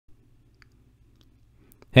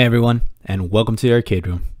Hey everyone, and welcome to the Arcade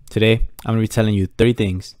Room. Today, I'm going to be telling you 30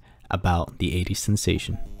 things about the 80s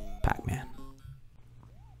sensation, Pac-Man.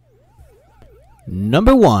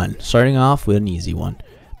 Number 1, starting off with an easy one.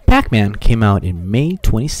 Pac-Man came out in May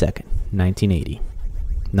 22nd, 1980.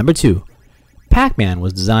 Number 2, Pac-Man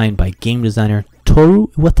was designed by game designer Toru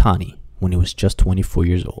Iwatani when he was just 24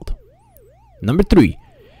 years old. Number 3,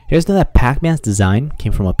 here's know that Pac-Man's design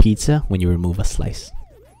came from a pizza when you remove a slice.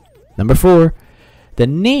 Number 4, the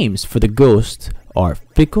names for the ghosts are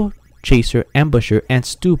Fickle, Chaser, Ambusher, and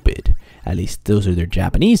Stupid. At least those are their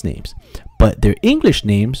Japanese names. But their English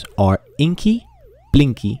names are Inky,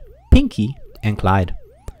 Blinky, Pinky, and Clyde.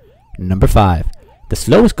 Number 5. The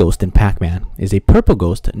slowest ghost in Pac-Man is a purple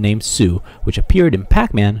ghost named Sue, which appeared in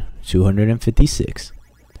Pac-Man 256.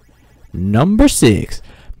 Number 6.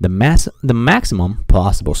 The maximum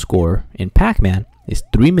possible score in Pac-Man is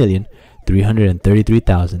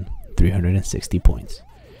 3,333,360 points.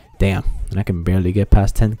 Damn, and I can barely get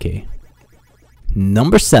past 10k.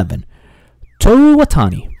 Number 7. Toru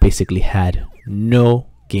Iwatani basically had no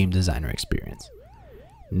game designer experience.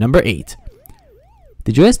 Number 8.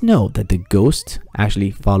 Did you guys know that the ghosts actually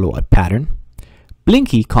follow a pattern?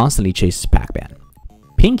 Blinky constantly chases Pac-Man.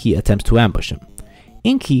 Pinky attempts to ambush him.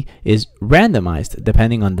 Inky is randomized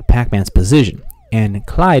depending on the Pac-Man's position, and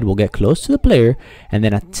Clyde will get close to the player and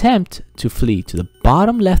then attempt to flee to the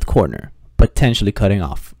bottom left corner, potentially cutting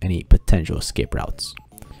off any potential escape routes.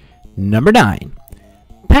 Number 9.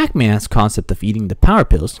 Pac-Man's concept of eating the power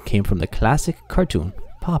pills came from the classic cartoon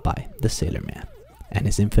Popeye the Sailor Man and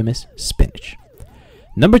his infamous spinach.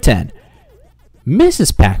 Number 10.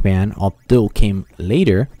 Mrs. Pac-Man, although came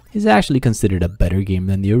later, is actually considered a better game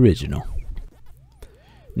than the original.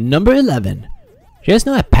 Number 11. You guys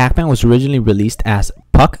know that Pac-Man was originally released as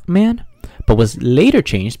Puck-Man, but was later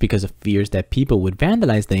changed because of fears that people would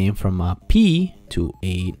vandalize the name from a P to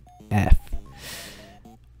a F.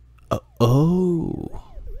 Oh.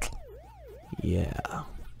 Yeah.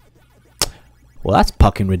 Well, that's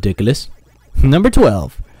fucking ridiculous. Number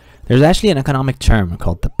 12. There's actually an economic term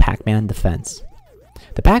called the Pac-Man defense.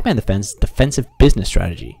 The Pac-Man defense is a defensive business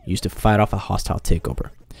strategy used to fight off a hostile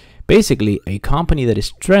takeover. Basically, a company that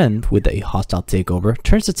is threatened with a hostile takeover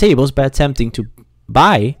turns the tables by attempting to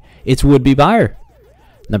buy its would-be buyer.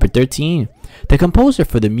 Number 13. The composer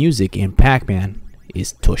for the music in Pac-Man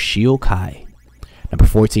is Toshio Kai. Number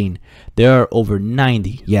 14. There are over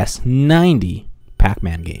 90, yes, 90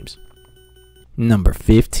 Pac-Man games. Number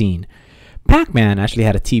 15. Pac-Man actually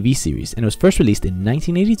had a TV series and it was first released in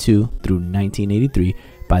 1982 through 1983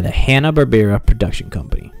 by the Hanna-Barbera production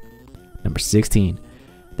company. Number 16.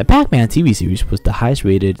 The Pac-Man TV series was the highest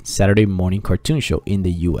rated Saturday morning cartoon show in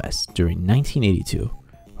the US during 1982.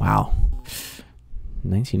 Wow.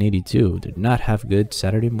 1982 did not have good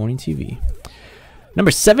Saturday morning TV.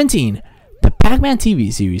 Number 17. The Pac-Man TV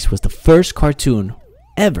series was the first cartoon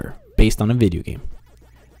ever based on a video game.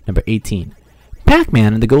 Number 18.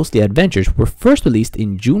 Pac-Man and the Ghostly Adventures were first released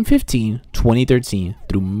in June 15, 2013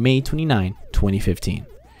 through May 29, 2015.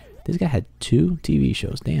 This guy had 2 TV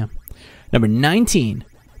shows, damn. Number 19.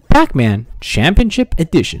 Pac-Man Championship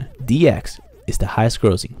Edition DX is the highest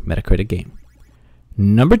grossing Metacritic game.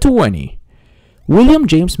 Number 20. William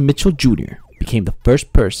James Mitchell Jr. became the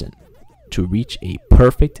first person to reach a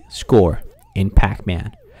perfect score in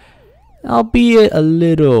Pac-Man, albeit a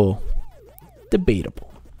little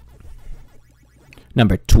debatable.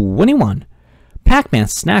 Number 21. Pac-Man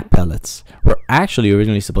snack pellets were actually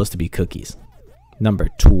originally supposed to be cookies. Number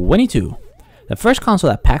 22. The first console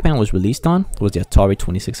that Pac-Man was released on was the Atari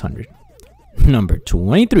 2600. Number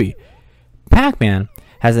 23. Pac-Man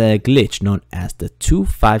has a glitch known as the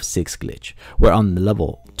 256 glitch, where on the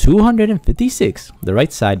level 256, the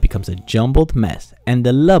right side becomes a jumbled mess and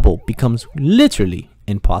the level becomes literally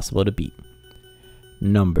impossible to beat.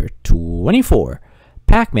 Number 24.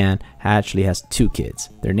 Pac-Man actually has 2 kids.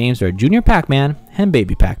 Their names are Junior Pac-Man and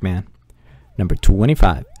Baby Pac-Man. Number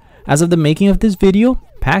 25. As of the making of this video,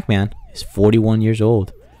 Pac-Man is 41 years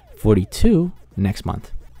old, 42 next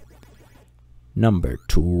month. Number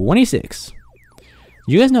 26.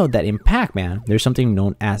 You guys know that in Pac-Man, there's something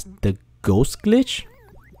known as the ghost glitch?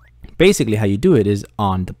 Basically, how you do it is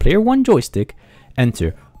on the player 1 joystick,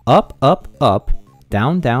 enter up, up, up,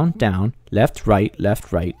 down, down, down, left, right,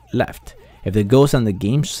 left, right, left. If the ghost on the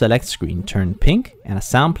game select screen turn pink and a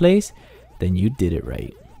sound plays, then you did it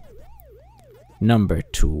right. Number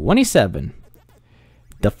 27.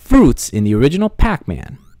 The fruits in the original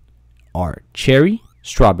Pac-Man are cherry,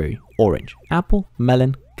 strawberry, orange, apple,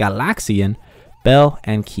 melon, galaxian, bell,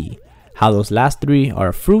 and key. How those last 3 are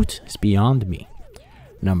a fruit is beyond me.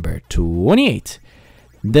 Number 28.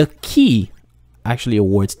 The key actually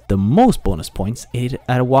awards the most bonus points at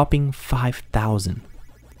a whopping 5,000.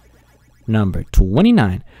 Number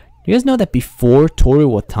 29. You guys know that before Toru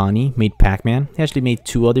Watani made Pac-Man, he actually made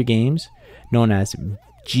 2 other games known as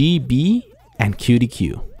GB and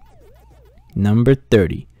QDQ. Number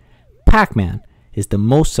 30. Pac-Man is the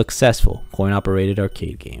most successful coin-operated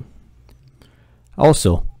arcade game.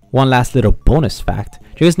 Also, one last little bonus fact.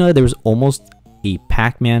 Do you guys know that there was almost a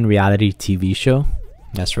Pac-Man reality TV show?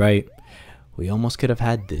 That's right. We almost could have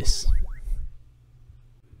had this.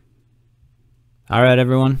 Alright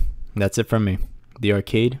everyone, that's it from me. The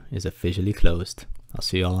arcade is officially closed. I'll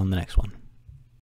see you all on the next one.